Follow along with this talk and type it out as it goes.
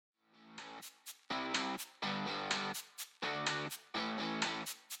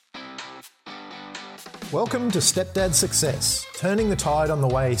Welcome to Stepdad Success, turning the tide on the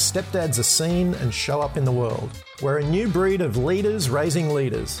way stepdads are seen and show up in the world. We're a new breed of leaders raising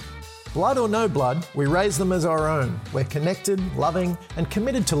leaders. Blood or no blood, we raise them as our own. We're connected, loving, and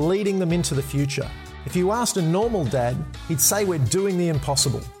committed to leading them into the future. If you asked a normal dad, he'd say we're doing the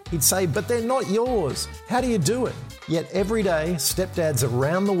impossible. He'd say, but they're not yours. How do you do it? Yet every day, stepdads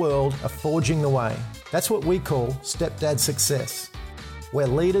around the world are forging the way. That's what we call Stepdad Success. We're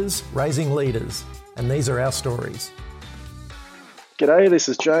leaders raising leaders, and these are our stories. G'day, this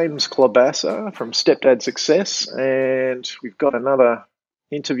is James Klobassa from Stepdad Success, and we've got another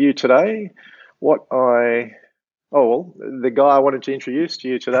interview today. The guy I wanted to introduce to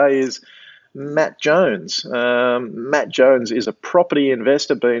you today is Matt Jones. Matt Jones is a property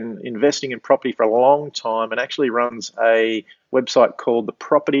investor, been investing in property for a long time, and actually runs a website called the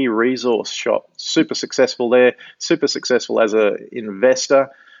Property Resource Shop. Super successful there, super successful as an investor.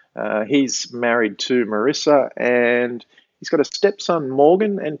 He's married to Marissa, and he's got a stepson,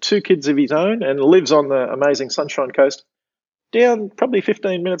 Morgan, and 2 kids of his own, and lives on the amazing Sunshine Coast, down probably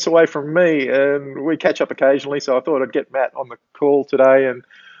 15 minutes away from me, and we catch up occasionally, so I thought I'd get Matt on the call today and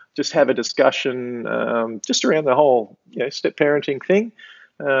just have a discussion just around the whole step parenting thing.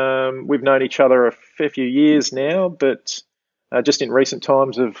 We've known each other a fair few years now, but just in recent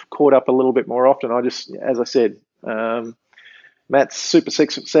times have caught up a little bit more often. As I said, Matt's super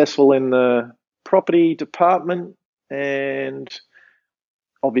successful in the property department and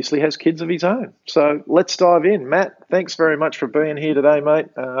obviously has kids of his own. So let's dive in. Matt, thanks very much for being here today, mate.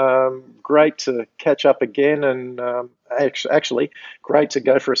 Great to catch up again, and actually great to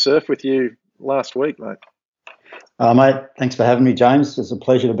go for a surf with you last week, mate. Mate, thanks for having me, James. It's a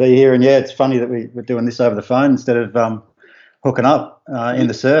pleasure to be here. And yeah, it's funny that we're doing this over the phone instead of hooking up in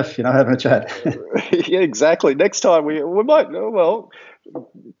the surf, having a chat. Yeah, exactly. Next time we might,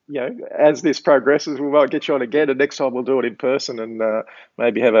 as this progresses, we might get you on again, and next time we'll do it in person and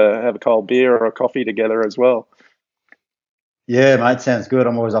maybe have a cold beer or a coffee together as well. Yeah, mate, sounds good.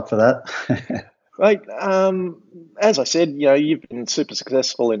 I'm always up for that. Mate, as I said, you've been super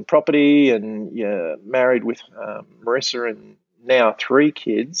successful in property, and you're married with Marissa and now 3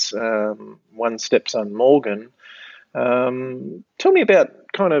 kids, 1 stepson, Morgan. Tell me about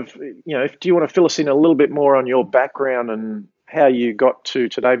do you want to fill us in a little bit more on your background and how you got to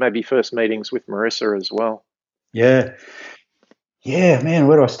today, maybe first meetings with Marissa as well? Yeah, man,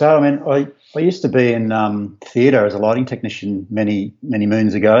 where do I start? I mean, I used to be in theatre as a lighting technician many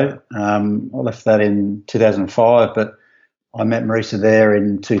moons ago. I left that in 2005, but I met Marissa there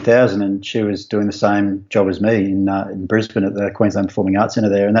in 2000, and she was doing the same job as me in Brisbane at the Queensland Performing Arts Centre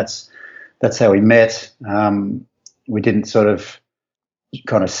there, and that's how we met. We didn't sort of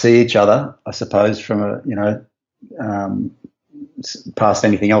kind of see each other, I suppose, from past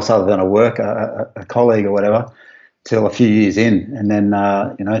anything else other than a colleague or whatever, till a few years in, and then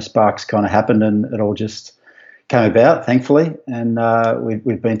sparks kind of happened, and it all just came about, thankfully, and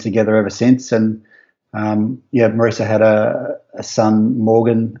we've been together ever since. And Marissa had a son,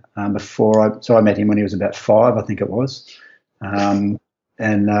 Morgan, I met him when he was about 5, I think it was. We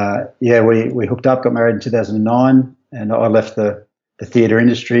hooked up, got married in 2009, and I left the theatre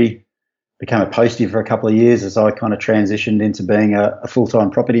industry, became a postie for a couple of years as I kind of transitioned into being a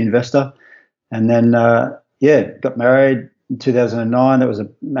full-time property investor. And then, got married in 2009. That was a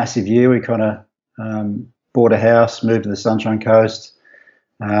massive year. We kind of bought a house, moved to the Sunshine Coast.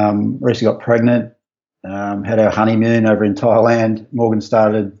 Marissa got pregnant, had our honeymoon over in Thailand. Morgan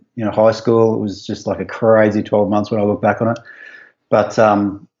started, high school. It was just like a crazy 12 months when I look back on it. But,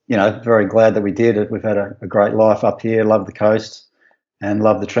 very glad that we did. We've had a great life up here, love the coast, and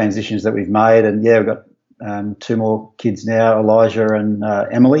love the transitions that we've made. And, we've got 2 more kids now, Elijah and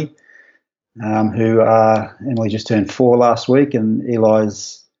Emily, Emily just turned 4 last week, and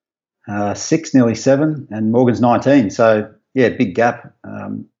Eli's 6, nearly 7, and Morgan's 19. So, big gap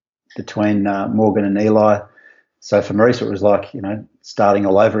between Morgan and Eli. So for Marissa, it was like, starting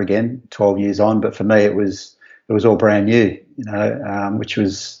all over again, 12 years on. But for me, it was all brand new, which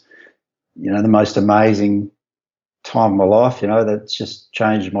was, the most amazing time of my life, that's just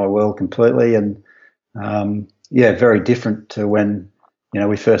changed my world completely. And, very different to when,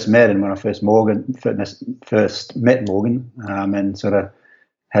 we first met, and when I first met Morgan, and sort of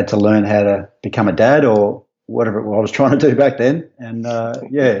had to learn how to become a dad or whatever I was trying to do back then. And,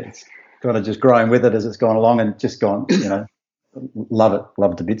 it's kind of just growing with it as it's gone along, and just gone, love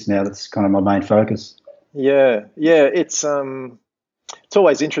it to bits now. That's kind of my main focus. Yeah. It's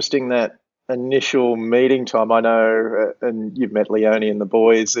always interesting, that initial meeting time. I know, and you've met Leonie and the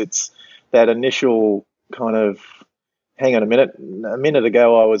boys. It's that initial kind of, hang on a minute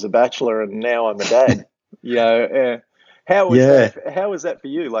ago I was a bachelor and now I'm a dad. How was Yeah. that? How was that for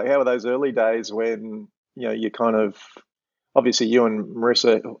you? Like, how were those early days when you kind of obviously you and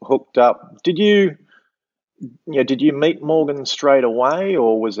Marissa hooked up? Did you meet Morgan straight away,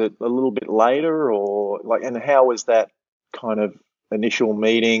 or was it a little bit later, or like? And how was that kind of initial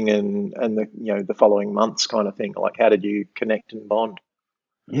meeting and the following months kind of thing? Like, how did you connect and bond?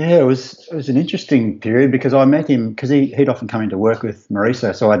 Yeah, it was an interesting period because I met him because he'd often come into work with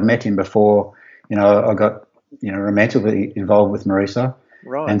Marisa, so I'd met him before. I got romantically involved with Marisa,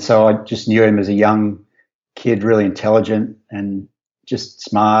 Right. and so I just knew him as a young kid, really intelligent and just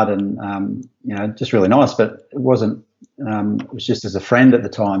smart and just really nice. But it wasn't. It was just as a friend at the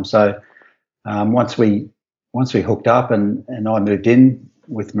time. So once we hooked up and I moved in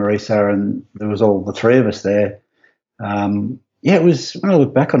with Marisa and there was all the three of us there. It was, when I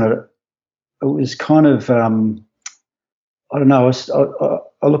look back on it, it was kind of, I don't know,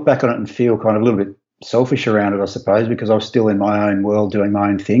 I look back on it and feel kind of a little bit selfish around it, I suppose, because I was still in my own world doing my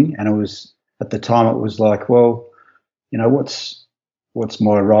own thing. And it was, at the time, it was like, well, what's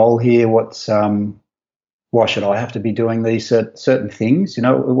my role here? Why should I have to be doing these certain things?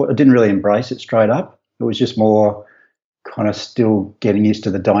 I didn't really embrace it straight up. It was just more kind of still getting used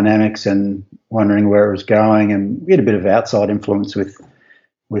to the dynamics and wondering where it was going. And we had a bit of outside influence with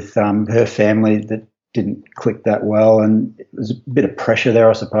her family that didn't click that well, and it was a bit of pressure there,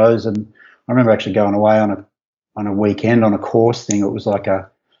 I suppose. And I remember actually going away on a weekend on a course thing. It was like a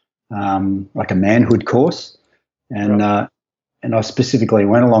manhood course, and Right. and I specifically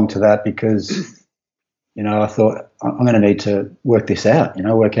went along to that because I thought I'm going to need to work this out.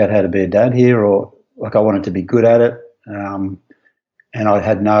 Work out how to be a dad here, or like I wanted to be good at it. And I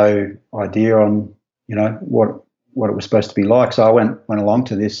had no idea on, what it was supposed to be like. So I went along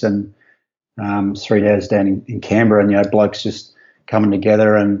to this, and 3 days down in Canberra, and blokes just coming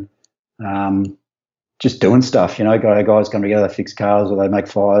together and just doing stuff. Guys come together, fix cars, or they make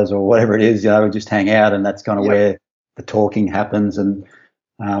fires, or whatever it is. We just hang out, and that's kind of where the talking happens, and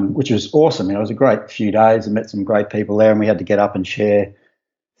which was awesome. It was a great few days. I met some great people there, and we had to get up and share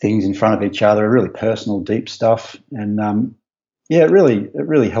things in front of each other, really personal, deep stuff. And it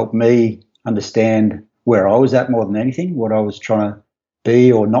really helped me understand where I was at more than anything, what I was trying to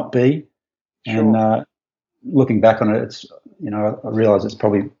be or not be. Sure. And looking back on it, it's I realise it's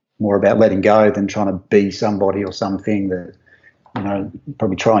probably more about letting go than trying to be somebody or something that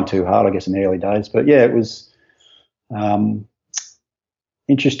probably trying too hard, I guess, in the early days. But yeah, it was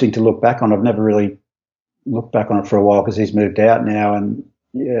interesting to look back on. I've never really looked back on it for a while because he's moved out now, and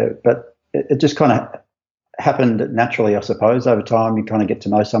but it just kind of happened naturally, I suppose. Over time, you kind of get to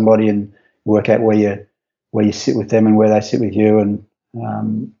know somebody and work out where you sit with them and where they sit with you. And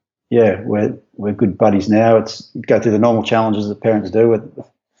we're good buddies now. It's go through the normal challenges that parents do with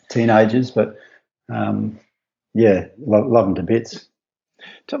teenagers, but love them to bits.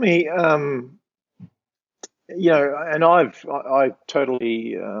 Tell me, and I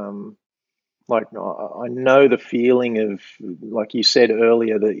totally. I know the feeling of, like you said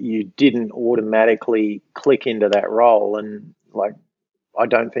earlier, that you didn't automatically click into that role. And like, I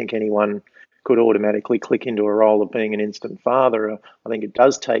don't think anyone could automatically click into a role of being an instant father. I think it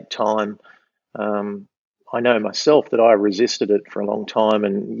does take time. I know myself that I resisted it for a long time.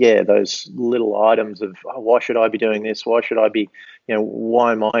 And those little items of, why should I be doing this? Why should I be,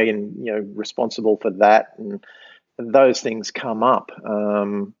 why am I responsible for that? And those things come up.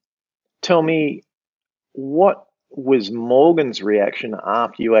 Tell me, what was Morgan's reaction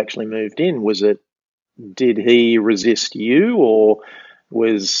after you actually moved in? Did he resist you, or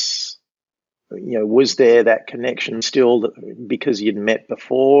was there that connection still because you'd met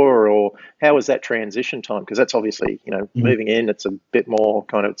before, or how was that transition time? Because that's obviously, moving in, it's a bit more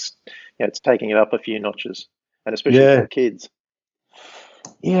kind of, it's taking it up a few notches, and especially for kids.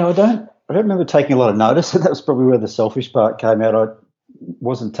 Yeah, I don't remember taking a lot of notice. That was probably where the selfish part came out. I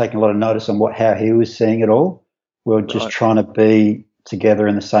wasn't taking a lot of notice on how he was seeing it all. We were just trying to be together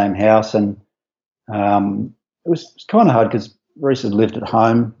in the same house, and it was kind of hard because Reese had lived at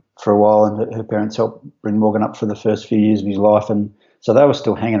home for a while, and her parents helped bring Morgan up for the first few years of his life, and so they were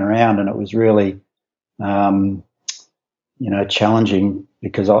still hanging around, and it was really, challenging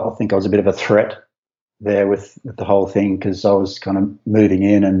because I think I was a bit of a threat there with the whole thing because I was kind of moving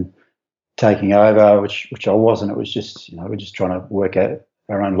in and taking over, which I wasn't. It was just, we're just trying to work out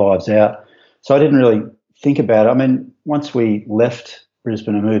our own lives out. So I didn't really think about it. I mean, once we left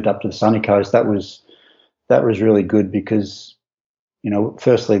Brisbane and moved up to the sunny coast, that was really good because,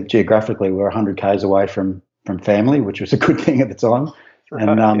 firstly, geographically, we were 100 k's away from family, which was a good thing at the time.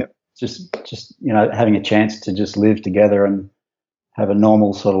 And just having a chance to just live together and have a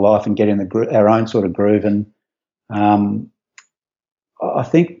normal sort of life and get in our own sort of groove. And I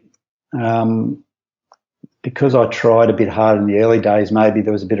think because I tried a bit hard in the early days, maybe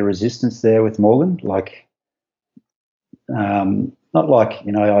there was a bit of resistance there with Morgan, like not like,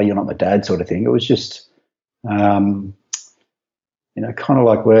 oh, you're not my dad sort of thing. It was just, kind of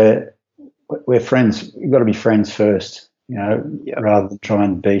like we're friends. You've got to be friends first, rather than try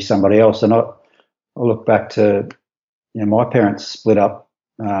and be somebody else. And I look back to, my parents split up,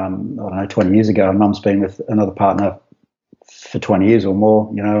 I don't know, 20 years ago, and Mum's been with another partner for 20 years or more,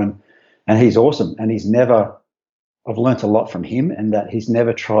 and he's awesome. And I've learnt a lot from him, and that he's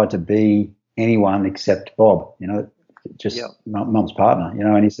never tried to be anyone except Bob, just Mum's partner,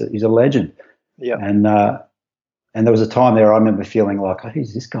 and he's a legend. Yeah. And there was a time there I remember feeling like, oh,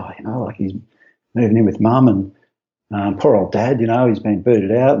 who's this guy? Like he's moving in with Mum, and poor old Dad, he's been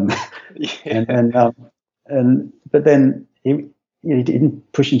booted out, but then he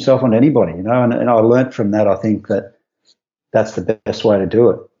didn't push himself on anybody, and I learnt from that. I think that's the best way to do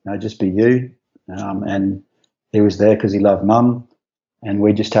it. Just be you. And he was there because he loved Mum, and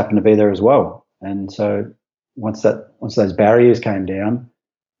we just happened to be there as well. And so once those barriers came down,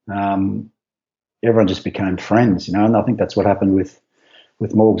 everyone just became friends, and I think that's what happened with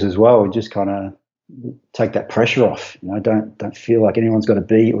Morgs as well. We just kind of take that pressure off. Don't feel like anyone's got to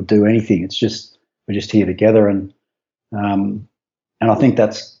be or do anything. It's just we're just here together, and I think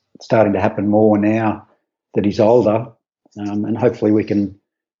that's starting to happen more now that he's older, and hopefully we can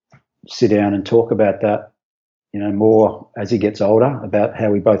sit down and talk about that, more as he gets older, about how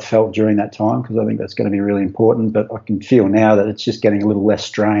we both felt during that time, because I think that's going to be really important. But I can feel now that it's just getting a little less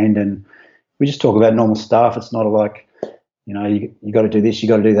strained, and we just talk about normal stuff. It's not like, you got to do this, you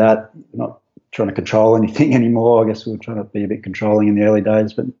got to do that. We're not trying to control anything anymore. I guess we were trying to be a bit controlling in the early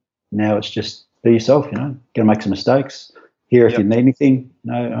days, but now it's just be yourself, going to make some mistakes. Here if you need anything,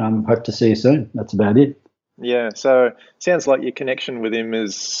 hope to see you soon. That's about it. Yeah, so it sounds like your connection with him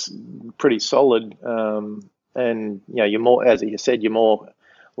is pretty solid. And, you're more, as you said, you're more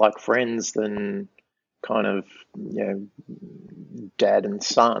like friends than kind of, dad and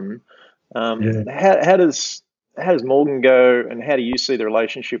son. How does Morgan go, and how do you see the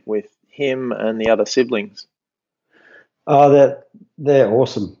relationship with him and the other siblings? Oh, they're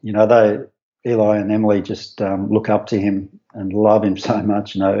awesome. Eli and Emily just look up to him and love him so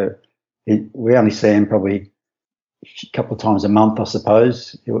much. We only see him probably a couple of times a month, I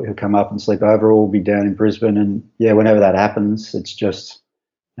suppose. He'll come up and sleep over, or we'll be down in Brisbane. And whenever that happens, it's just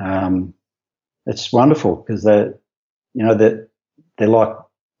it's wonderful, because they're like, well,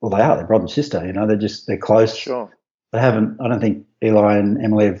 they are, they're brother and sister. They're close. Sure. I don't think Eli and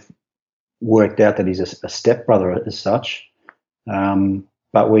Emily have worked out that he's a stepbrother as such.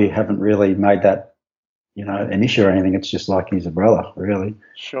 But we haven't really made that, an issue or anything. It's just like he's a brother, really.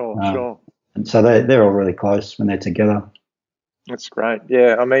 Sure. And so they're all really close when they're together. That's great.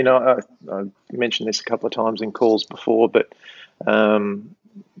 Yeah, I mean, I mentioned this a couple of times in calls before, but my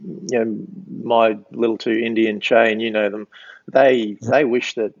little two Indian chain, them, they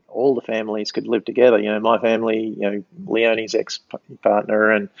wish that all the families could live together. My family, Leonie's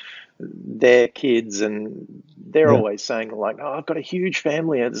ex-partner and their kids, and they're always saying like, oh, I've got a huge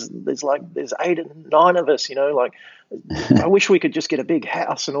family. There's 8 and 9 of us, like, I wish we could just get a big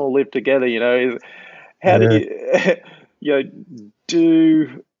house and all live together, How do you,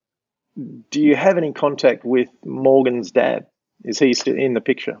 do you have any contact with Morgan's dad? Is he still in the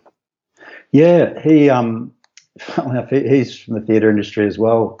picture? Yeah, he's from the theatre industry as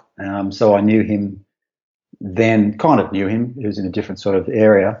well. So I knew him then, kind of knew him. He was in a different sort of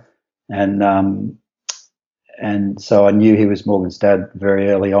area. And so I knew he was Morgan's dad very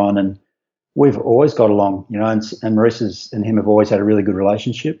early on, and we've always got along, and Maurice's and him have always had a really good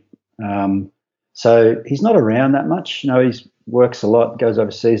relationship. So he's not around that much. He works a lot, goes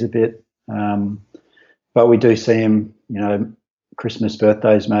overseas a bit, but we do see him, Christmas,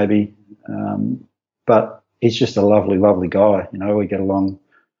 birthdays maybe. But he's just a lovely, lovely guy. We get along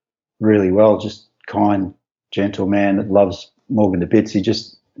really well, just kind, gentle man that loves Morgan to bits. He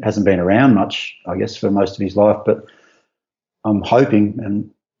just hasn't been around much, I guess, for most of his life, but I'm hoping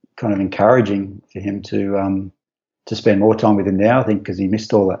and kind of encouraging for him to spend more time with him now, I think, because he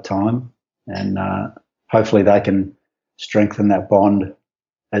missed all that time, and hopefully they can strengthen that bond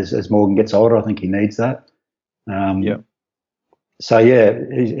as Morgan gets older. I think he needs that. So yeah,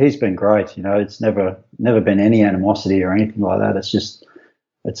 he's been great. It's never been any animosity or anything like that. It's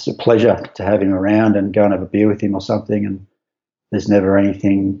a pleasure to have him around and go and have a beer with him or something, and there's never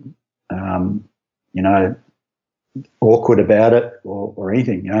anything, awkward about it or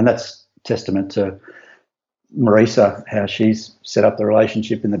anything, and that's testament to Marisa, how she's set up the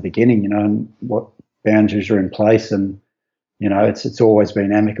relationship in the beginning, and what boundaries are in place, and it's always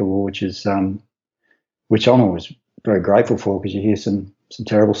been amicable, which I'm always very grateful for, because you hear some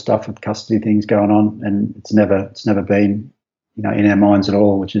terrible stuff with custody things going on, and it's never been in our minds at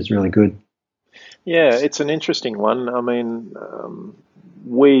all, which is really good. Yeah, it's an interesting one. I mean,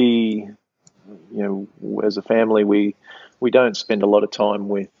 we, as a family, we don't spend a lot of time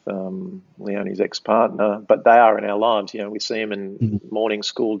with Leonie's ex-partner, but they are in our lives. We see them in morning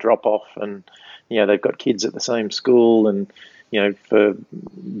school drop-off, and they've got kids at the same school, and for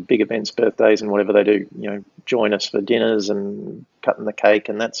big events, birthdays, and whatever they do, join us for dinners and cutting the cake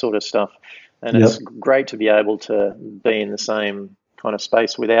and that sort of stuff. And It's great to be able to be in the same kind of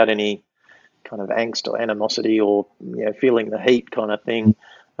space without any kind of angst or animosity or feeling the heat kind of thing.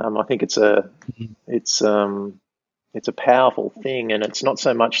 I think it's a powerful thing, and it's not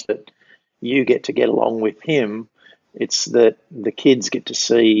so much that you get to get along with him, it's that the kids get to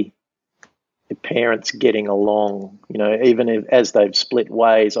see the parents getting along. Even as they've split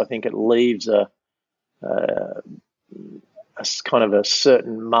ways, I think it leaves a kind of a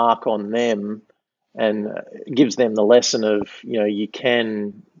certain mark on them, and gives them the lesson of you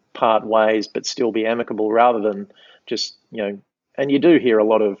can part ways but still be amicable, rather than just and you do hear a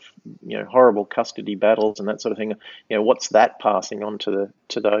lot of horrible custody battles and that sort of thing. What's that passing on to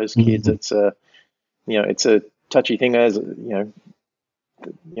those kids? It's a touchy thing. As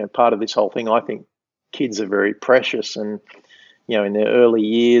part of this whole thing, I think kids are very precious, and in their early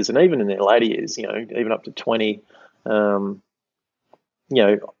years and even in their later years, even up to 20,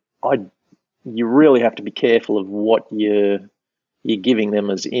 you really have to be careful of what you're giving them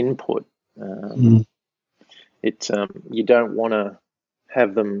as input. You don't want to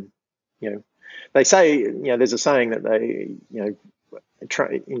have them, they say, there's a saying that they,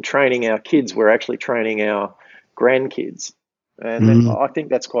 in training our kids, we're actually training our grandkids. And I think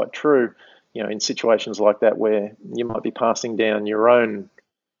that's quite true, in situations like that, where you might be passing down your own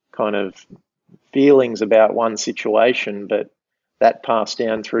kind of feelings about one situation, but that passed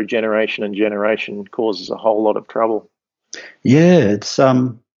down through generation and generation causes a whole lot of trouble. Yeah,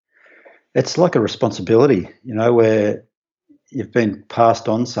 it's like a responsibility, where you've been passed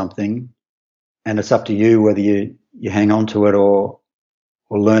on something, and it's up to you whether you hang on to it or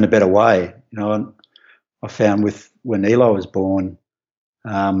learn a better way. And I found when Eli was born,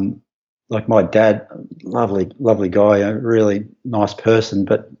 like my dad, lovely guy, a really nice person,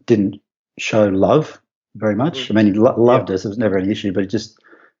 but didn't show love very much. I mean, he loved us. It was never an issue, but it just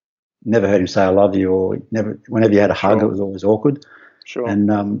never heard him say, "I love you," or whenever you had a hug, it was always awkward. Sure.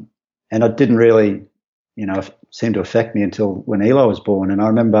 And it didn't really, seem to affect me until when Eli was born. And I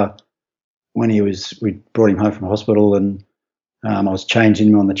remember when we brought him home from hospital, and I was changing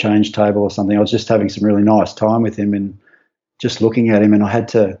him on the change table or something. I was just having some really nice time with him and just looking at him, and I had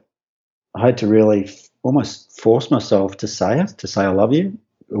to really almost force myself to say I love you,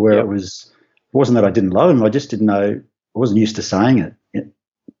 where it wasn't that I didn't love him. I just didn't know, I wasn't used to saying it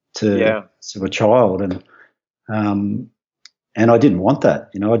to a child. And I didn't want that,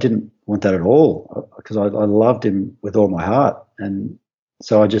 I didn't want that at all, because I loved him with all my heart. And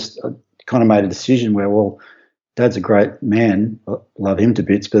so I kind of made a decision where, well, Dad's a great man, I love him to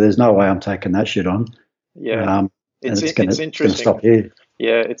bits, but there's no way I'm taking that shit on. Yeah, it's interesting. Gonna stop here.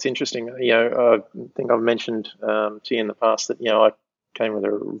 Yeah, it's interesting. I think I've mentioned to you in the past that, I came with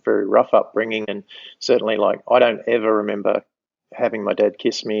a very rough upbringing, and certainly, I don't ever remember having my dad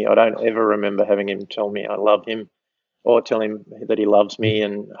kiss me. I don't ever remember having him tell me I love him, or tell him that he loves me,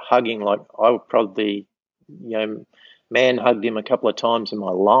 and hugging. I would probably, man hugged him a couple of times in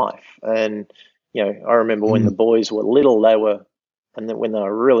my life. And, I remember when the boys were little, and then when they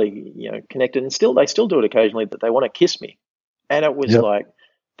were really, connected, and they still do it occasionally, that they want to kiss me. And it was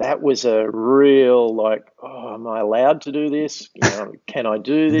that was a real, oh, am I allowed to do this? Can I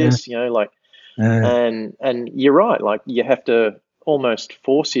do this? And you're right. You have to almost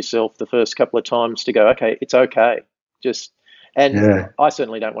force yourself the first couple of times to go, okay, it's okay. I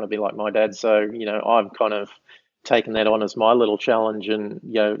certainly don't want to be like my dad. So, I've kind of taken that on as my little challenge, and,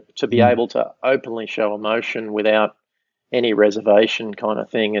 to be able to openly show emotion without any reservation kind of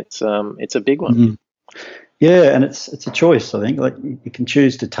thing. It's a big one. Mm-hmm. Yeah. And it's a choice, I think. You can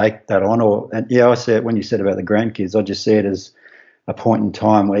choose to take that on, I see it when you said about the grandkids, I just see it as a point in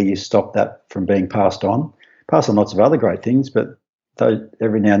time where you stop that from being passed on lots of other great things, but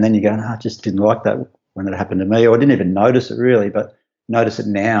every now and then you go, I just didn't like that when it happened to me, or I didn't even notice it really, but notice it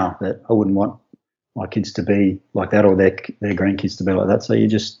now, that I wouldn't want my kids to be like that, or their grandkids to be like that. So you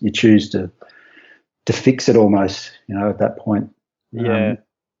choose to fix it almost, at that point. Yeah.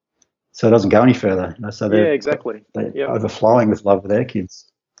 so it doesn't go any further. So exactly. they're overflowing with love for their kids.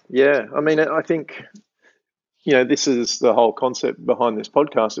 Yeah, I mean, I think, this is the whole concept behind this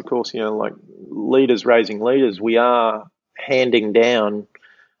podcast, of course, like leaders raising leaders. We are handing down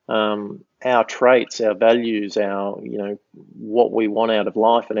our traits, our values, our, what we want out of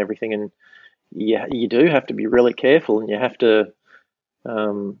life and everything. And you do have to be really careful, and you have to,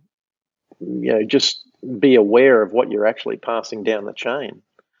 just be aware of what you're actually passing down the chain,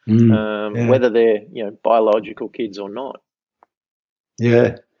 whether they're, biological kids or not.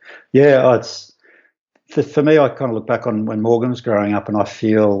 Yeah. Yeah. It's for me, I kind of look back on when Morgan was growing up, and I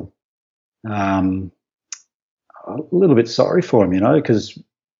feel a little bit sorry for him, because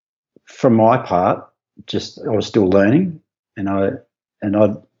from my part, I was still learning, and I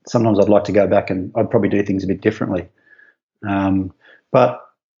sometimes I'd like to go back and I'd probably do things a bit differently. But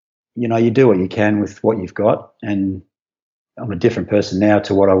you do what you can with what you've got, and I'm a different person now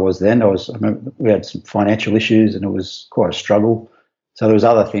to what I was then. I remember we had some financial issues, and it was quite a struggle. So there was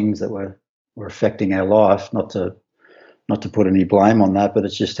other things that were affecting our life. Not to put any blame on that, but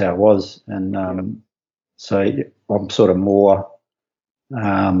it's just how it was. And so I'm sort of more,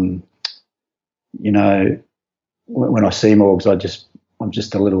 when I see Morgs, I'm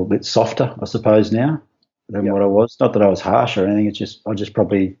just a little bit softer, I suppose, now than what I was. Not that I was harsh or anything. It's just I just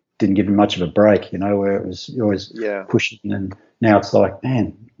probably didn't give him much of a break, where it was always pushing. And now it's like,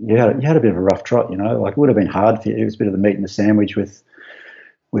 man, you had a bit of a rough trot, like it would have been hard for you. It was a bit of the meat and the sandwich with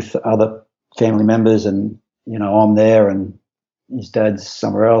other family members, and I'm there and his dad's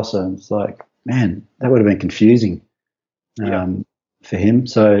somewhere else, and it's like, man, that would have been confusing for him.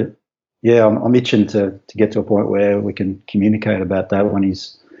 So I'm itching to get to a point where we can communicate about that when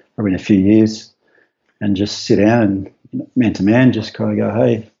he's probably in a few years, and just sit down and man to man just kind of go,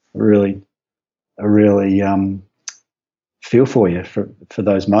 hey, I really feel for you for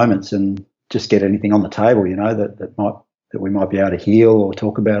those moments, and just get anything on the table, that we might be able to heal or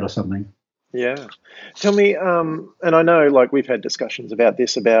talk about or something. Yeah. Tell me, and I know like we've had discussions about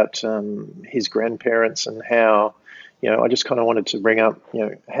this, about his grandparents, and how, I just kind of wanted to bring up,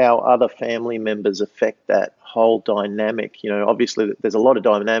 how other family members affect that whole dynamic. Obviously there's a lot of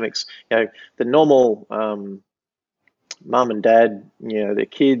dynamics, the normal mum and dad, their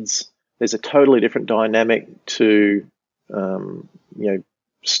kids, there's a totally different dynamic to,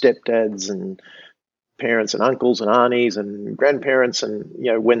 stepdads and parents and uncles and aunties and grandparents, and,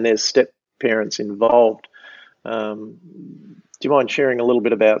 when there's step parents involved. Do you mind sharing a little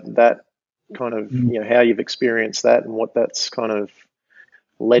bit about that kind of, how you've experienced that and what that's kind of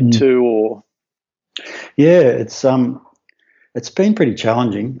led to? Or it's been pretty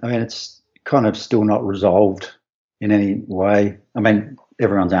challenging. I mean, it's kind of still not resolved in any way. I mean,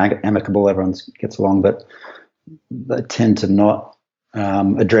 everyone's amicable, everyone gets along, but they tend to not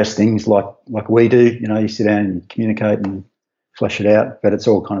address things like we do. You sit down and communicate and flesh it out, but it's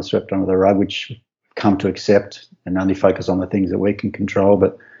all kind of swept under the rug, which we've come to accept, and only focus on the things that we can control.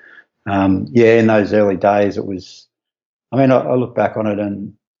 But in those early days, it was, I look back on it,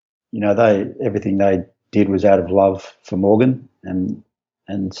 and everything they did was out of love for Morgan, and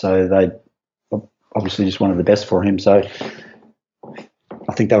so they obviously just wanted the best for him. So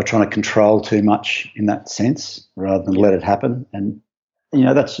I think they were trying to control too much in that sense rather than let it happen. And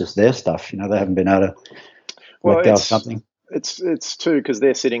that's just their stuff. They haven't been able to let go of something. It's too, because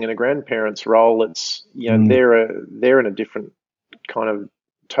they're sitting in a grandparent's role. It's they're in a different kind of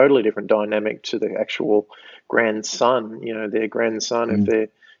totally different dynamic to the actual grandson. Their grandson, if they're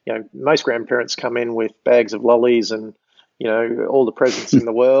most grandparents come in with bags of lollies and all the presents in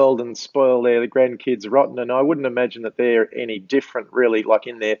the world, and spoil the grandkids rotten. And I wouldn't imagine that they're any different, really, like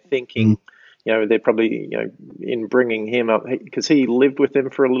in their thinking. They're probably in bringing him up, because he lived with them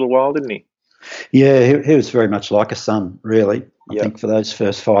for a little while, didn't he? Yeah, he was very much like a son, really. I think for those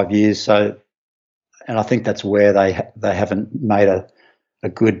first 5 years. So, and I think that's where they haven't made a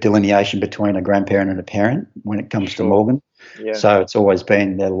good delineation between a grandparent and a parent when it comes to Morgan. Yeah. So it's always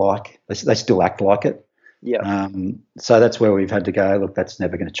been they still act like it. Yeah. So that's where we've had to go, look, that's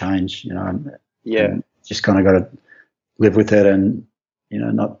never going to change, and just kind of got to live with it, and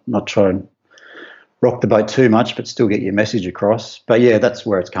not try and rock the boat too much, but still get your message across. But that's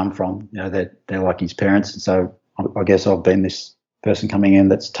where it's come from. They're like his parents, and so I guess I've been this person coming in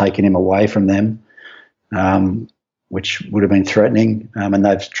that's taken him away from them, which would have been threatening, and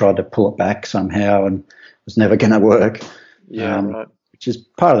they've tried to pull it back somehow, and it was never going to work. Right. Which is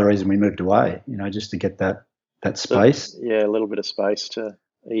part of the reason we moved away, just to get that space. A little bit of space to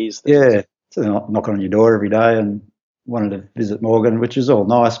ease things. Yeah, so they're not knocking on your door every day, and wanted to visit Morgan, which is all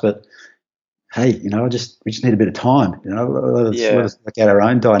nice, but hey, we just need a bit of time. Let us look at our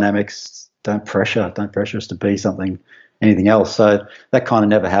own dynamics. Don't pressure us to be anything else. So that kind of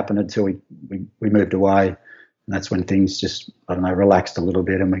never happened until we moved away, and that's when things just, I don't know, relaxed a little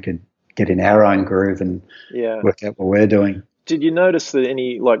bit, and we could get in our own groove and work out what we're doing. Did you notice that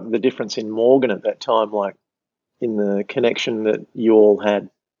the difference in Morgan at that time, like in the connection that you all had?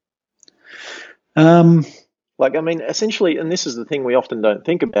 Essentially, and this is the thing we often don't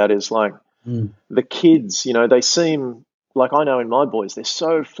think about, is like the kids, they seem like, I know in my boys, they're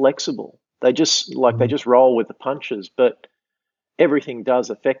so flexible. They just they just roll with the punches, but everything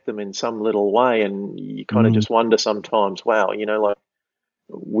does affect them in some little way. And you kind of just wonder sometimes, wow,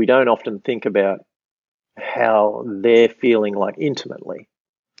 we don't often think about how they're feeling intimately.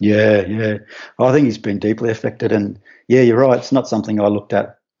 Yeah. I think he's been deeply affected. And yeah, you're right. It's not something I looked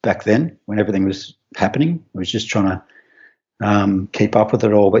at back then when everything was happening. I was just trying to keep up with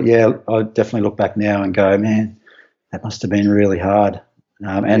it all. But yeah, I definitely look back now and go, man, that must have been really hard.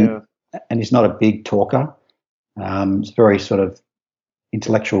 And he's not a big talker. He's a very sort of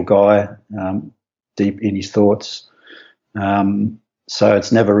intellectual guy, deep in his thoughts. So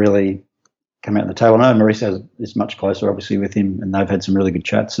it's never really come out on the table. I know Marisa is much closer, obviously, with him, and they've had some really good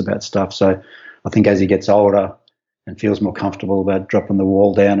chats about stuff. So I think as he gets older and feels more comfortable about dropping the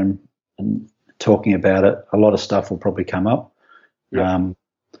wall down and talking about it, a lot of stuff will probably come up. Yeah.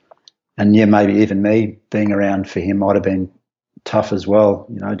 And yeah, maybe even me being around for him might have been tough as well.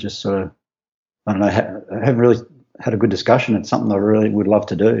 Just sort of, I don't know, I haven't really had a good discussion. It's something I really would love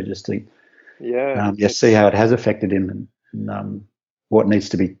to do, just to see how it has affected him and what needs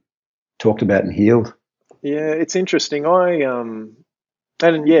to be talked about and healed. Yeah, it's interesting.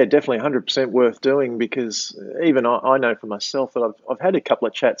 And yeah, definitely 100% worth doing, because even I know for myself that I've had a couple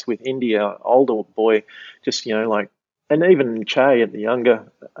of chats with India, older boy, just, and even Che at the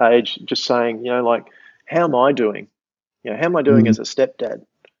younger age, just saying, how am I doing? How am I doing as a stepdad?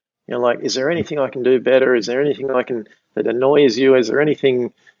 Is there anything I can do better? Is there anything that annoys you? Is there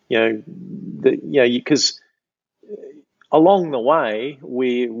anything, because along the way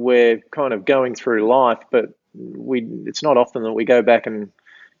we're kind of going through life, but it's not often that we go back and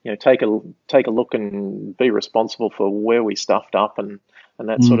take a look and be responsible for where we stuffed up and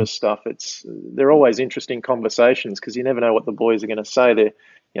that sort of stuff. They're always interesting conversations, because you never know what the boys are going to say. They're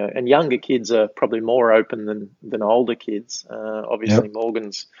and younger kids are probably more open than older kids. Obviously,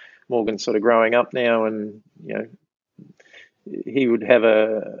 Morgan's sort of growing up now, and he would have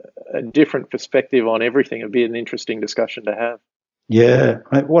a different perspective on everything. It'd be an interesting discussion to have. Yeah,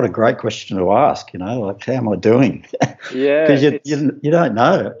 what a great question to ask. How am I doing? Yeah, because you don't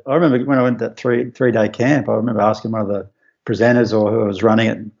know. I remember when I went to that three-day camp, I remember asking one of the presenters or who was running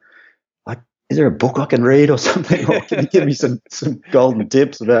it, is there a book I can read or something? Or can you give me some golden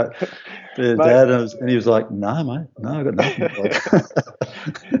tips about dad? And he was like, no, mate, no, I got nothing.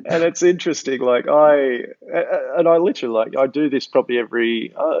 And it's interesting. I literally I do this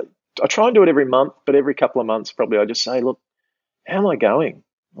probably I try and do it every month, but every couple of months probably I just say, look, how am I going?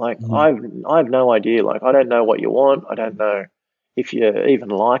 I have no idea. I don't know what you want. I don't know if you even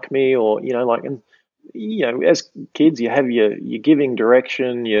like me, or as kids you have your giving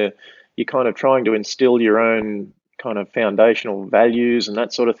direction, you're kind of trying to instill your own kind of foundational values and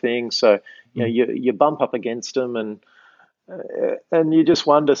that sort of thing. So you bump up against them, and you just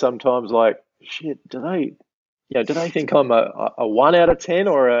wonder sometimes, shit, do they think I'm a 1 out of 10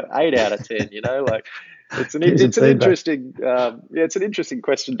 or a 8 out of 10? It's an interesting it's an interesting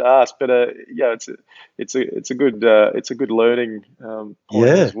question to ask, but it's a good learning point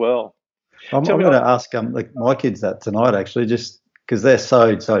as well. I'm going to ask my kids that tonight, actually, just because they're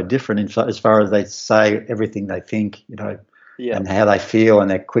so different as far as they say everything they think, and how they feel, and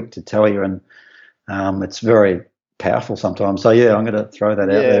they're quick to tell you, and it's very powerful sometimes. So yeah, I'm going to throw that out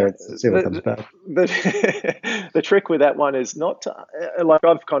there and see what comes back. The trick with that one is not to,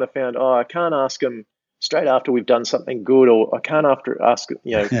 I've kind of found, I can't ask them straight after we've done something good, or I can't ask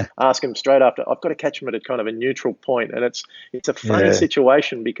them straight after. I've got to catch them at a kind of a neutral point, and it's a funny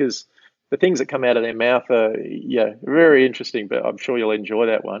situation, because the things that come out of their mouth are very interesting, but I'm sure you'll enjoy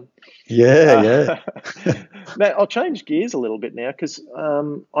that one. Yeah. Now, I'll change gears a little bit now, because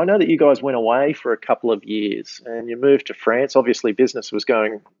I know that you guys went away for a couple of years and you moved to France. Obviously, business was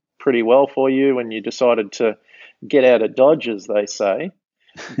going pretty well for you when you decided to get out of Dodge, as they say.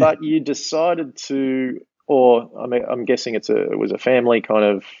 But you decided to, I'm guessing it was a family kind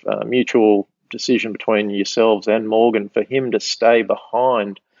of mutual decision between yourselves and Morgan for him to stay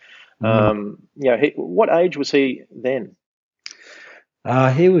behind. What age was he then?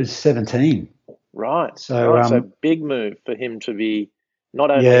 He was 17. Right. So big move for him to be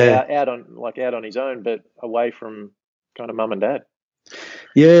Not only Yeah, out on his own, but away from kind of mum and dad.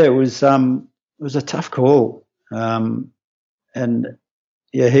 yeah, it was a tough call, and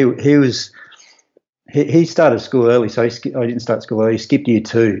yeah, he started school early, so I didn't start school early. He skipped year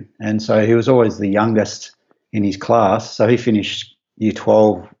 2, and so he was always the youngest in his class. So he finished year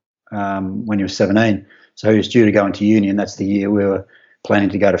 12 when he was 17. So he was due to go into uni, and that's the year we were planning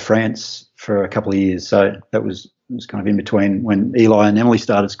to go to France for a couple of years. So that was kind of in between when Eli and Emily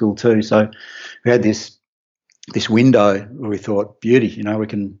started school too. So we had this window where we thought, beauty, we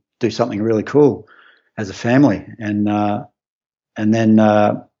can do something really cool as a family. And then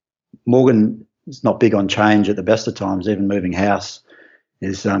Morgan is not big on change at the best of times. Even moving house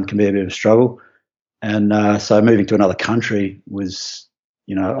can be a bit of a struggle. And so moving to another country was,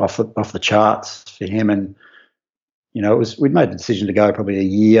 off the charts for him. And we'd made the decision to go probably a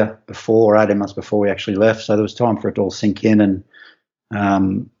year before, 18 months before we actually left. So there was time for it to all sink in.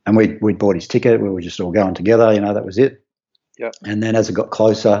 And we'd bought his ticket. We were just all going together. That was it. Yeah. And then as it got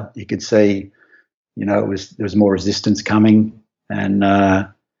closer, you could see, there was more resistance coming. And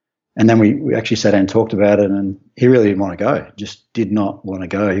then we actually sat down and talked about it, and he really didn't want to go. Just did not want to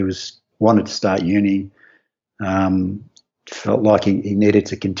go. He wanted to start uni. Felt like he needed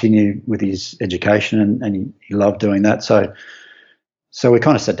to continue with his education, and he loved doing that. So we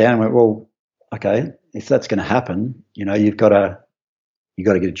kind of sat down and went, well, okay, if that's going to happen, you've got to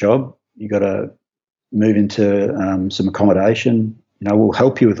get a job. You've got to move into some accommodation. We'll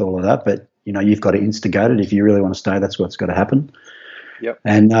help you with all of that, but you've got to instigate it. If you really want to stay, that's what's got to happen. Yep.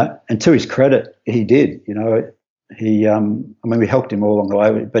 And to his credit, he did. We helped him all along the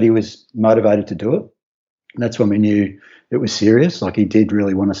way, but he was motivated to do it. And that's when we knew it was serious. Like, he did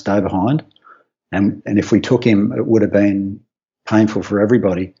really want to stay behind. And if we took him, it would have been painful for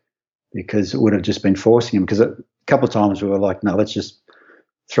everybody, because it would have just been forcing him. Because a couple of times we were like, no, let's just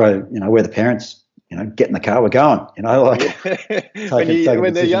throw, we're the parents, get in the car, we're going, when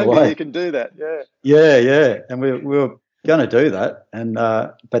they're younger, away. You can do that. Yeah. Yeah. And we were going to do that. And,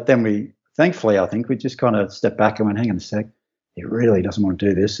 but then thankfully, I think we just kind of stepped back and went, hang on a sec, he really doesn't want to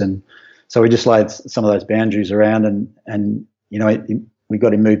do this. And so we just laid some of those boundaries around, and we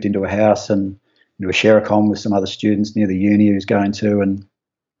got him moved into a house and into a share-a-com with some other students near the uni he was going to, and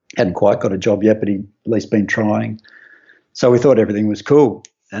hadn't quite got a job yet, but he'd at least been trying. So we thought everything was cool,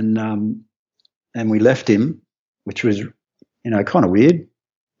 and we left him, which was kind of weird.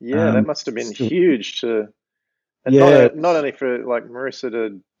 Yeah, that must have been huge not only for like Marissa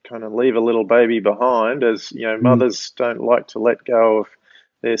to kind of leave a little baby behind, as mothers don't like to let go of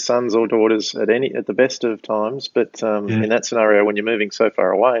their sons or daughters at the best of times, but in that scenario, when you're moving so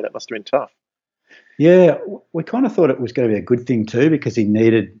far away, that must have been tough. Yeah, we kind of thought it was going to be a good thing too, because he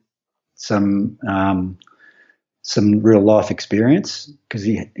needed some real life experience, because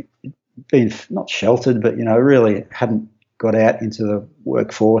he been not sheltered, but really hadn't got out into the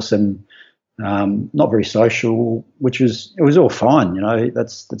workforce, and not very social, it was all fine.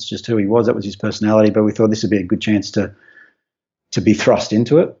 That's just who he was. That was his personality. But we thought this would be a good chance to be thrust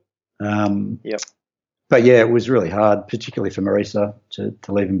into it. Yep. But yeah, it was really hard, particularly for Marisa, to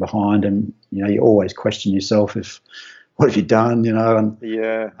leave him behind. And you always question yourself, what have you done? And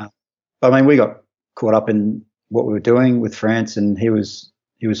yeah. I mean, we got caught up in what we were doing with France, and he was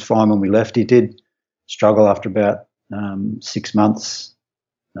fine when we left. He did struggle after about 6 months,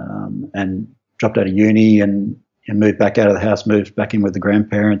 and dropped out of uni and moved back out of the house, moved back in with the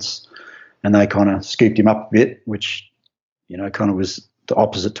grandparents, and they kind of scooped him up a bit, which kind of was the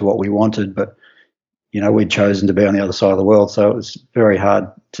opposite to what we wanted. But we'd chosen to be on the other side of the world, so it was very hard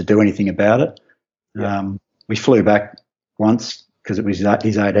to do anything about it. Yeah. We flew back once because it was his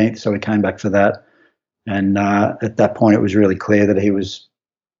 18th, so we came back for that. And at that point, it was really clear that he was,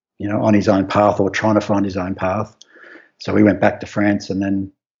 on his own path, or trying to find his own path. So we went back to France, and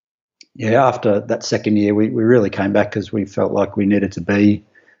then, after that second year, we really came back because we felt like we needed to be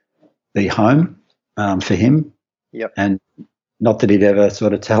home for him. Yep. And not that he'd ever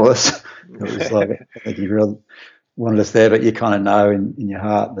sort of tell us. It was like, I think he really wanted us there, but you kind of know in your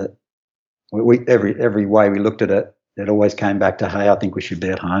heart that every way we looked at it, it always came back to, hey, I think we should be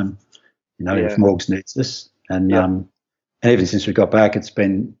at home, if Morgs needs us. And and even since we got back, it's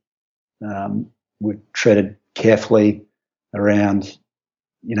been, we've treaded carefully around,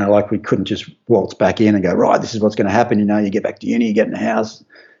 like we couldn't just waltz back in and go, right, this is what's going to happen. You get back to uni, you get in the house,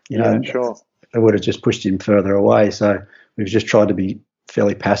 sure. It would have just pushed him further away. So we've just tried to be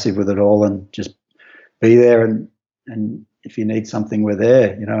fairly passive with it all and just be there. And if you need something, we're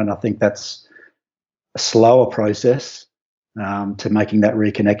there, and I think that's a slower process to making that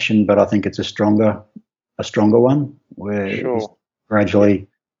reconnection, but I think it's a stronger one where gradually,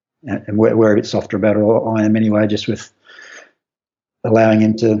 and we're a bit softer about it. Or I am anyway, just with allowing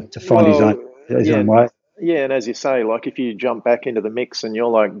him to find his own way. Yeah, and as you say, like if you jump back into the mix and you're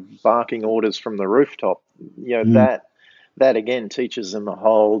like barking orders from the rooftop, that again teaches them a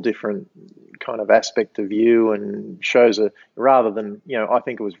whole different kind of aspect of you and shows rather than, I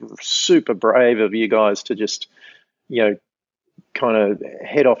think it was super brave of you guys to just, kind of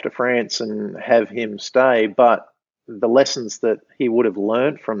head off to France and have him stay. But the lessons that he would have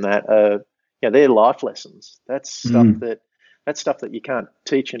learned from that are, they're life lessons. That's stuff that you can't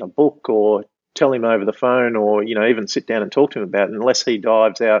teach in a book or tell him over the phone or, even sit down and talk to him about unless he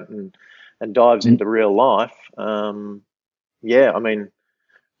dives out and dives into real life. It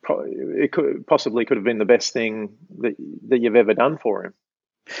could have been the best thing that you've ever done for him.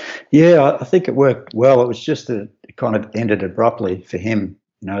 Yeah, I think it worked well. It was just that it kind of ended abruptly for him.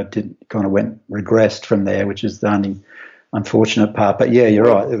 It kind of regressed from there, which is the only unfortunate part. But yeah, you're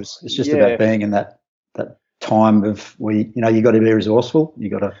right. It's just about being in that time of where you got to be resourceful. You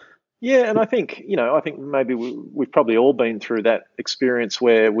got to. Yeah, and I think maybe we've probably all been through that experience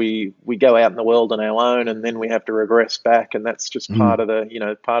where we go out in the world on our own, and then we have to regress back, and that's just part of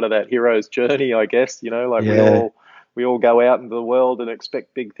that hero's journey, I guess. We all go out into the world and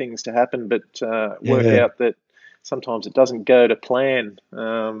expect big things to happen, but work out that sometimes it doesn't go to plan.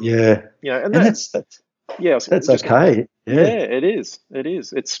 And that's okay. Yeah, it is.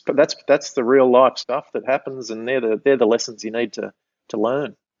 That's the real life stuff that happens, and they're the lessons you need to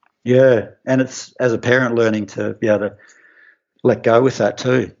learn. Yeah, and it's as a parent learning to be able to let go with that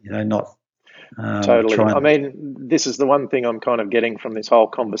too. Not totally. I mean, this is the one thing I'm kind of getting from this whole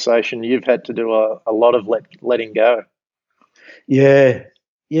conversation. You've had to do a lot of letting go. Yeah.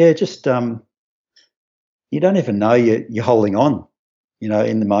 Just you don't even know you're holding on.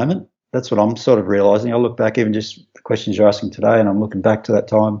 In the moment. That's what I'm sort of realising. I look back, even just the questions you're asking today, and I'm looking back to that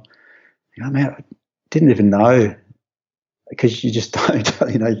time. Man, I didn't even know. Because you just don't,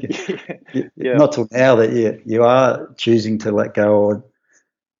 not till now that you are choosing to let go, or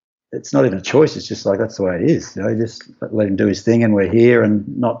it's not even a choice. It's just like that's the way it is. Just let him do his thing, and we're here, and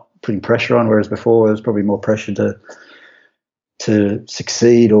not putting pressure on. Whereas before, there was probably more pressure to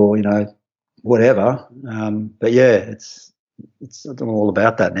succeed, or whatever. But yeah, it's all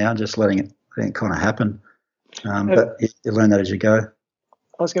about that now. Just letting it kind of happen. But you learn that as you go. I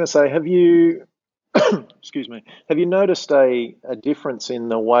was going to say, have you? Excuse me. Have you noticed a difference in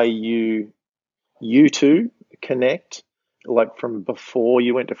the way you two connect, like from before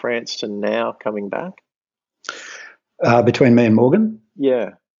you went to France to now coming back? Between me and Morgan?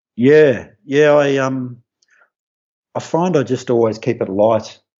 Yeah. I find I just always keep it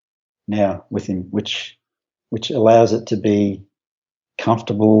light now with him, which allows it to be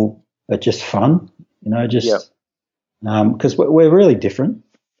comfortable but just fun. Because we're really different.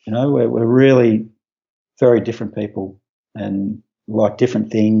 We're really very different people and like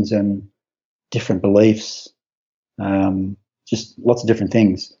different things and different beliefs, just lots of different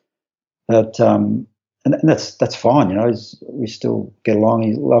things. But and that's fine, we still get along.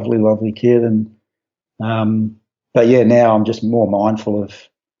 He's a lovely, lovely kid, and but yeah, now I'm just more mindful of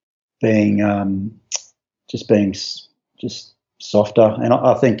being just softer, and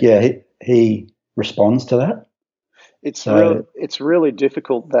I think he responds to that. It's really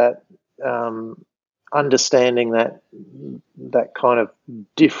difficult that. Understanding that kind of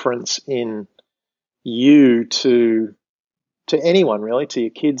difference in you to anyone really, to your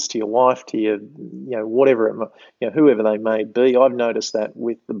kids, to your wife, to your whatever whoever they may be. I've noticed that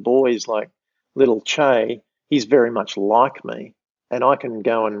with the boys, like little Che, he's very much like me, and I can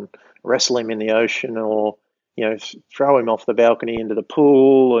go and wrestle him in the ocean or throw him off the balcony into the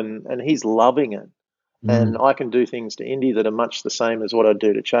pool, and he's loving it. And I can do things to Indy that are much the same as what I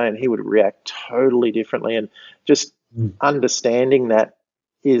do to Che, and he would react totally differently. And just understanding that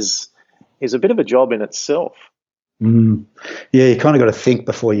is a bit of a job in itself. Yeah, you kind of got to think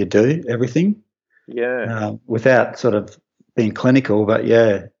before you do everything. Yeah. Without sort of being clinical, but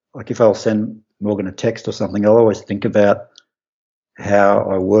yeah, like if I'll send Morgan a text or something, I'll always think about how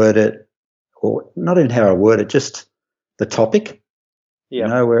I word it, or not even how I word it, just the topic.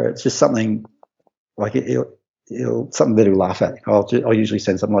 Yeah. Where it's just something. Like something that he'll laugh at. I'll usually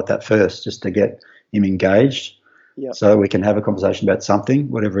send something like that first, just to get him engaged, so we can have a conversation about something,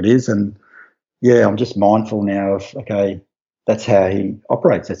 whatever it is. And yeah, I'm just mindful now of that's how he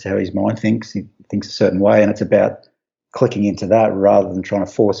operates. That's how his mind thinks. He thinks a certain way, and it's about clicking into that rather than trying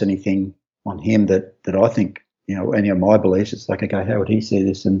to force anything on him that I think any of my beliefs. It's like, okay, how would he see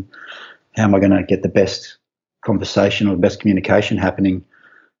this, and how am I going to get the best conversation or the best communication happening?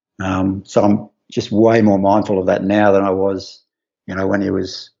 So I'm just way more mindful of that now than I was, when he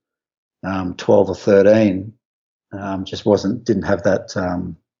was 12 or 13, just didn't have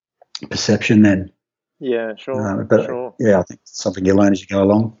that perception then. Yeah, sure. But sure. yeah, I think it's something you learn as you go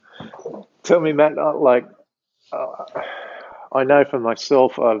along. Tell me, Matt, I know for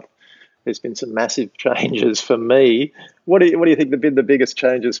myself, there's been some massive changes for me. What do you think have been the biggest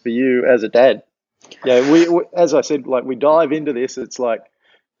changes for you as a dad? Yeah, we as I said, like we dive into this, it's like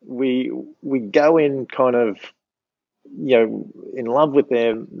we go in kind of, in love with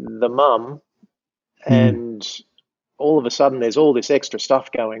the mum, and all of a sudden there's all this extra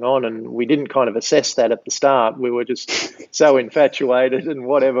stuff going on, and we didn't kind of assess that at the start. We were just so infatuated and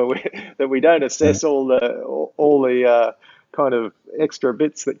whatever that we don't assess all the kind of extra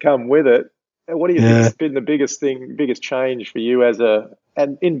bits that come with it. What do you think has been the biggest change for you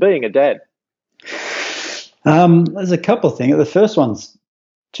and in being a dad? There's a couple of things. The first one's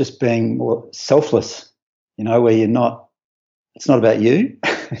just being more selfless, where it's not about you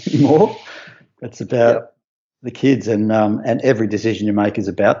anymore. It's about the kids, and every decision you make is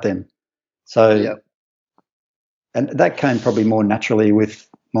about them. So, and that came probably more naturally with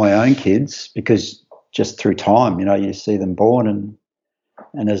my own kids, because just through time, you see them born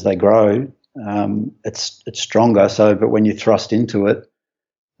and as they grow, it's stronger. So, but when you thrust into it,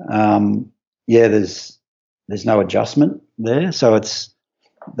 there's no adjustment there. So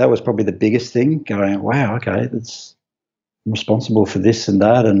that was probably the biggest thing, going, wow, okay, I'm responsible for this and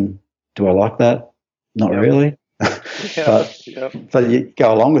that, and do I like that? Not really. But you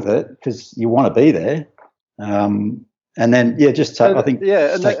go along with it because you want to be there. And then, I think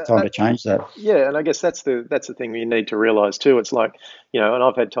it takes time to change that. Yeah, and I guess that's the thing you need to realise too. It's like, and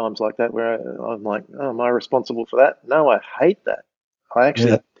I've had times like that where I'm like, oh, am I responsible for that? No, I hate that. I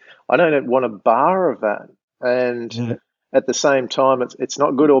don't want a bar of that. And at the same time, it's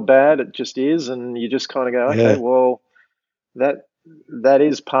not good or bad. It just is, and you just kind of go, okay, well, that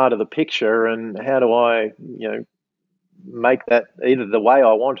is part of the picture, and how do I, make that either the way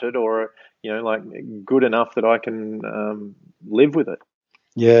I want it or, good enough that I can live with it.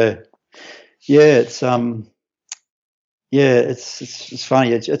 Yeah. It's funny.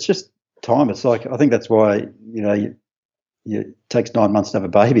 It's just time. It's like, I think that's why, it takes 9 months to have a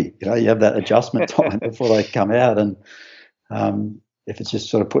baby. You have that adjustment time before they come out, and if it's just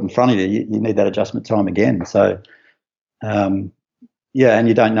sort of put in front of you, you need that adjustment time again. So, and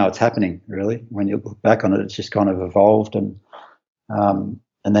you don't know it's happening really when you look back on it. It's just kind of evolved, and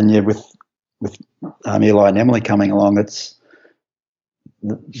then with Eli and Emily coming along, it's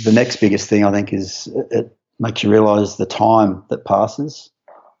the next biggest thing I think is it makes you realise the time that passes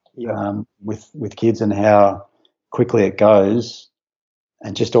with kids and how quickly it goes,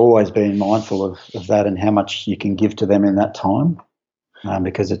 and just always being mindful of that and how much you can give to them in that time,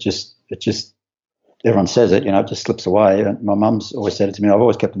 because it just everyone says it, it just slips away. And my mum's always said it to me. I've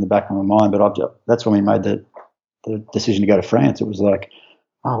always kept it in the back of my mind, but that's when we made the decision to go to France. It was like,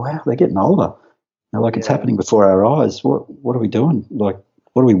 oh wow, they're getting older. It's happening before our eyes. What are we doing? Like,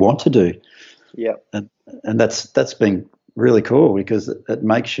 what do we want to do? Yeah, and that's been really cool, because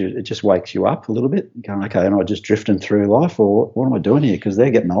it just wakes you up a little bit, going, okay, am I just drifting through life, or what am I doing here? Because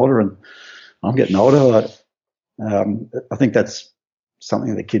they're getting older and I'm getting older. I think that's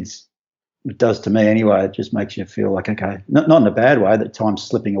something that kids, it does to me anyway. It just makes you feel like, okay, not in a bad way that time's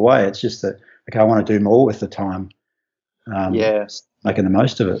slipping away. It's just that, okay, I want to do more with the time. Making the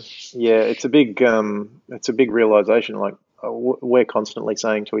most of it. Yeah, it's a big realization. Like, we're constantly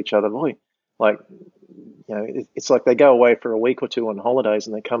saying to each other, boy, like, it's like they go away for a week or two on holidays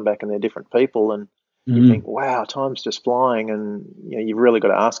and they come back and they're different people, and you think, wow, time's just flying, and you've really got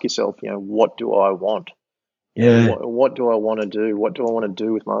to ask yourself, what do I want? What do I want to do? What do I want to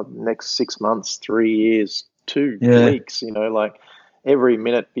do with my next 6 months, 3 years, 2 weeks? Like every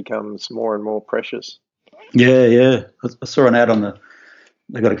minute becomes more and more precious. Yeah. I saw an ad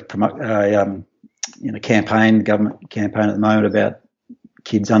they've got a campaign, government campaign at the moment about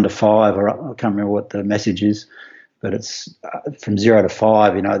kids under 5, or I can't remember what the message is, but it's from 0 to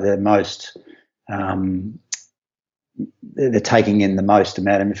 5. They're most they're taking in the most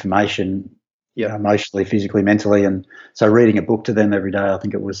amount of information, emotionally, physically, mentally, and so reading a book to them every day, I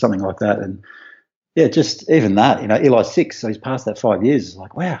think it was something like that. And just even that, Eli's 6, so he's past that 5 years. It's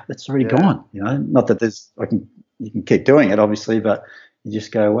like, wow, that's already gone. Not that you can keep doing it, obviously, but you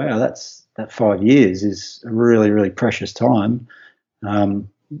just go, wow, that 5 years is a really, really precious time.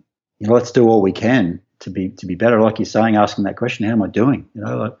 Let's do all we can to be better. Like you're saying, asking that question, how am I doing?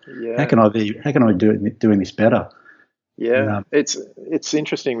 How can I be doing this better? Yeah, it's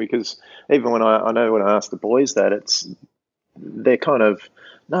interesting, because even when I know when I ask the boys that, they're kind of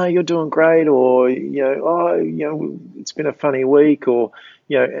no, you're doing great, or, oh, it's been a funny week, or,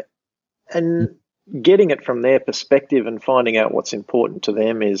 and getting it from their perspective and finding out what's important to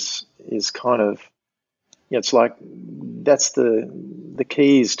them is kind of, it's like that's the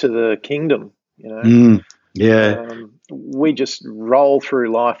keys to the kingdom, Yeah. We just roll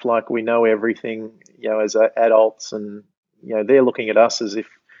through life like we know everything, as adults, and they're looking at us as if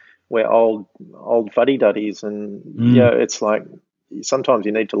we're old fuddy-duddies, and it's like sometimes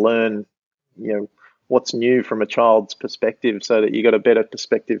you need to learn, what's new from a child's perspective, so that you got a better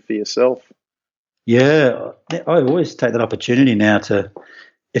perspective for yourself. Yeah, I always take that opportunity now to,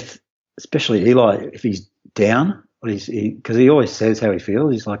 especially Eli, if he's down, because he always says how he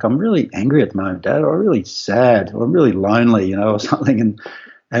feels. He's like, I'm really angry at the moment, Dad, or I'm really sad, or I'm really lonely, or something, and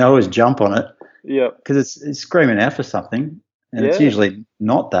I always jump on it. Yeah, because it's screaming out for something, and it's usually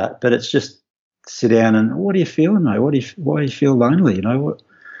not that, but it's just sit down and, what are you feeling, mate? Why do you feel lonely? Or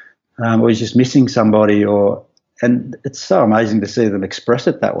he's just missing somebody, and it's so amazing to see them express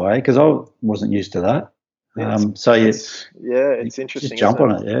it that way, because I wasn't used to that. It's interesting. Just jump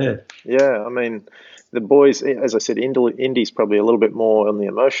on it, Yeah, I mean, the boys, as I said, Indy's probably a little bit more on the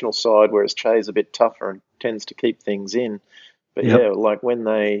emotional side, whereas Che's a bit tougher and tends to keep things in. But like when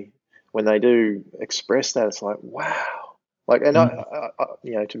they do express that, it's like, wow. Like, and I,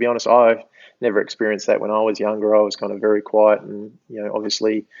 to be honest, I've never experienced that when I was younger. I was kind of very quiet and,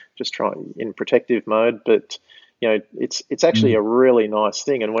 obviously just trying in protective mode. But, it's actually a really nice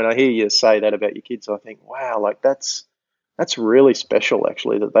thing. And when I hear you say that about your kids, I think, wow, like that's really special,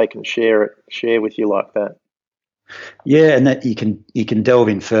 actually, that they can share with you like that. Yeah, and that you can delve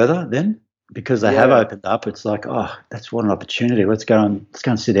in further then, because they have opened up. It's like, oh, that's what an opportunity. Let's go and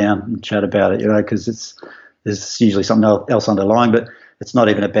sit down and chat about it, because there's usually something else underlying, but it's not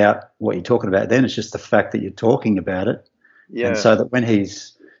even about what you're talking about then. It's just the fact that you're talking about it. Yeah. And so that when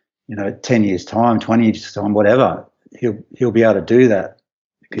he's, 10 years' time, 20 years' time, whatever, he'll be able to do that,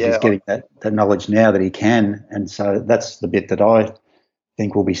 because he's getting that knowledge now that he can. And so that's the bit that I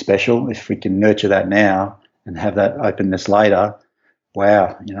think will be special. If we can nurture that now and have that openness later,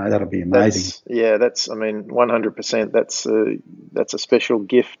 wow, that'll be amazing. That's 100%. That's a special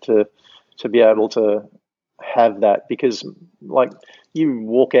gift to be able to have that, because like you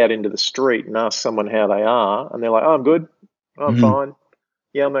walk out into the street and ask someone how they are, and they're like, oh, I'm good, I'm fine,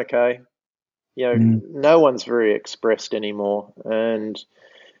 yeah, I'm okay. No one's very expressed anymore, and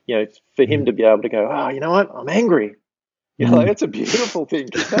for him to be able to go, oh, you know what, I'm angry. Like, it's a beautiful thing,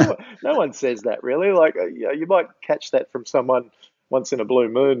 because no one says that really. Like, you might catch that from someone once in a blue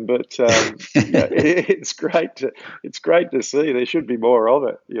moon, but it's great to see. There should be more of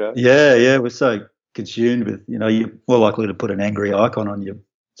it. Yeah, we're so consumed with, you're more likely to put an angry icon on your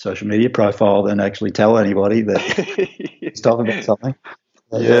social media profile than actually tell anybody that he's talking about something.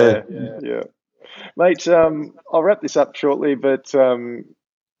 Yeah. Mate, I'll wrap this up shortly, but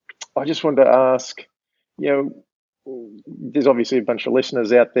I just wanted to ask, there's obviously a bunch of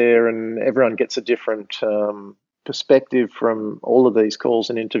listeners out there, and everyone gets a different perspective from all of these calls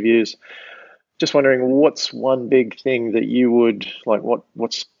and interviews. Just wondering, what's one big thing that you would like?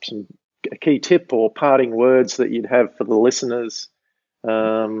 What's a key tip or parting words that you'd have for the listeners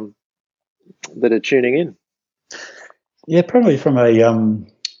that are tuning in? Yeah, probably from a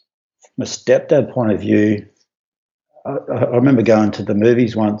stepdad point of view. I remember going to the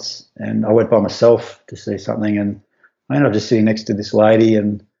movies once, and I went by myself to see something, and I ended up just sitting next to this lady,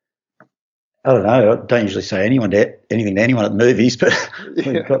 and I don't know, I don't usually say anything to anyone at the movies, but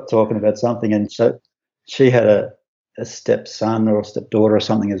we got talking about something, and so she had a stepson or a stepdaughter or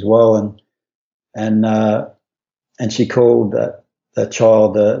something as well, and she called the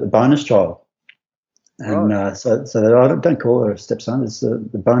child the bonus child, and so I don't call her a stepson, it's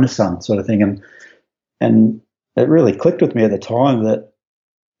the bonus son sort of thing, and it really clicked with me at the time that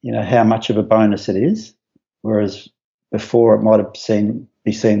how much of a bonus it is, whereas before it might have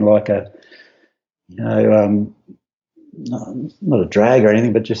be seen like a not a drag or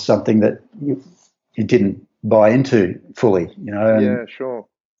anything, but just something that you didn't buy into fully, Yeah, sure.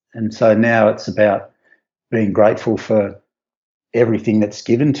 And so now it's about being grateful for everything that's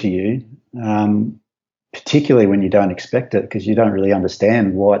given to you, particularly when you don't expect it, because you don't really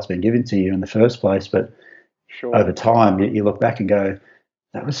understand why it's been given to you in the first place. But over time, you look back and go,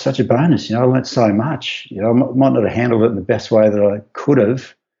 that was such a bonus. I learned so much. I might not have handled it in the best way that I could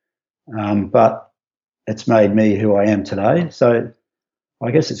have, but it's made me who I am today. So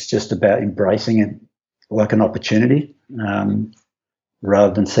I guess it's just about embracing it like an opportunity,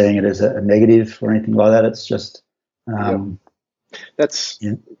 rather than seeing it as a negative or anything like that. It's just that's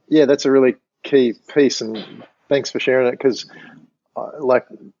a really key piece, and thanks for sharing it, because like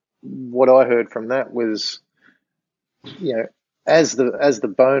what I heard from that was, as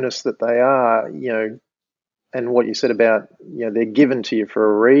the bonus that they are, and what you said about, they're given to you for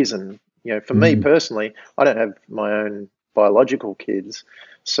a reason. For me personally, I don't have my own biological kids,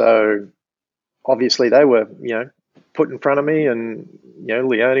 so obviously they were, put in front of me, and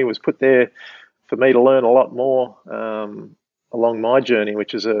Leonie was put there for me to learn a lot more along my journey,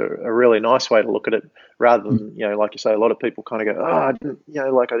 which is a really nice way to look at it, rather than like you say, a lot of people kind of go, I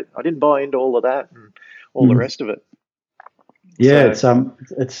didn't buy into all of that and all the rest of it. Yeah, so,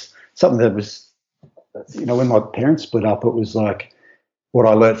 it's something that was, when my parents split up, it was like what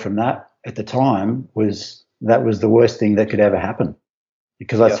I learned from that at the time was that was the worst thing that could ever happen,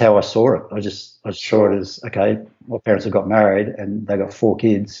 because that's how I saw it. I saw it as, okay, my parents have got married and they got 4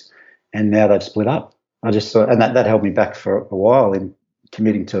 kids, and now they've split up. I just saw, and that held me back for a while in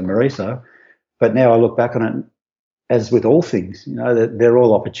committing to Marisa. But now I look back on it, as with all things, they're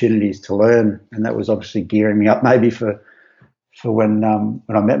all opportunities to learn, and that was obviously gearing me up maybe for when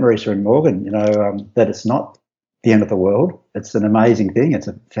I met Marisa and Morgan, that it's not the end of the world. It's an amazing thing. It's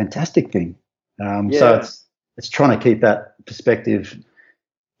a fantastic thing. So it's trying to keep that perspective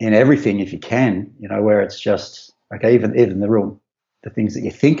in everything if you can, where it's just, okay, even the things that you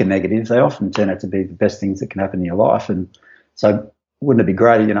think are negative, they often turn out to be the best things that can happen in your life. And so wouldn't it be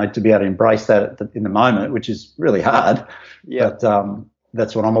great, to be able to embrace that in the moment, which is really hard. Yeah. But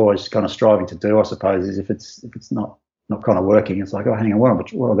that's what I'm always kind of striving to do, I suppose, is if it's not kind of working, it's like, oh, hang on, what have I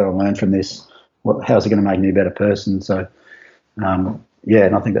got to learn from this? How's it going to make me a better person? So,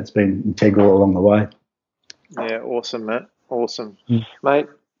 and I think that's been integral along the way. Yeah, awesome, Matt. Awesome. Mate,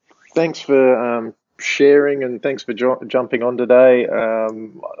 thanks for sharing, and thanks for jumping on today.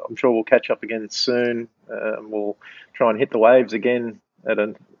 I'm sure we'll catch up again soon. We'll try and hit the waves again at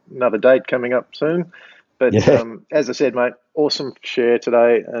another date coming up soon. But as I said, mate, awesome share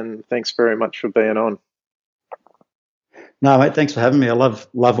today, and thanks very much for being on. No, mate, thanks for having me. I love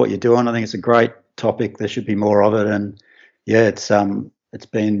what you're doing. I think it's a great topic. There should be more of it, and it's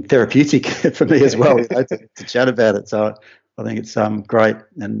been therapeutic for me as well to chat about it. So I think it's great,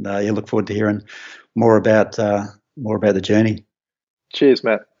 and look forward to hearing more about the journey. Cheers,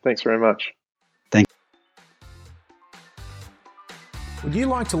 Matt. Thanks very much. Thanks. Would you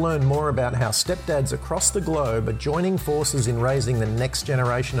like to learn more about how stepdads across the globe are joining forces in raising the next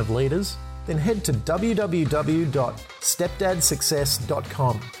generation of leaders? Then head to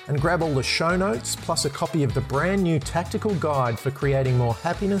www.stepdadsuccess.com and grab all the show notes plus a copy of the brand new tactical guide for creating more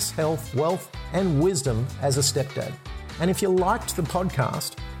happiness, health, wealth, and wisdom as a stepdad. And if you liked the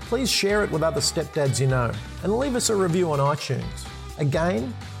podcast, please share it with other stepdads you know and leave us a review on iTunes.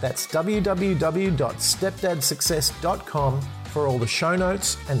 Again, that's www.stepdadsuccess.com for all the show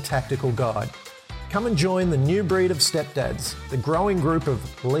notes and tactical guide. Come and join the new breed of stepdads, the growing group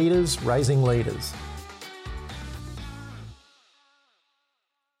of leaders raising leaders.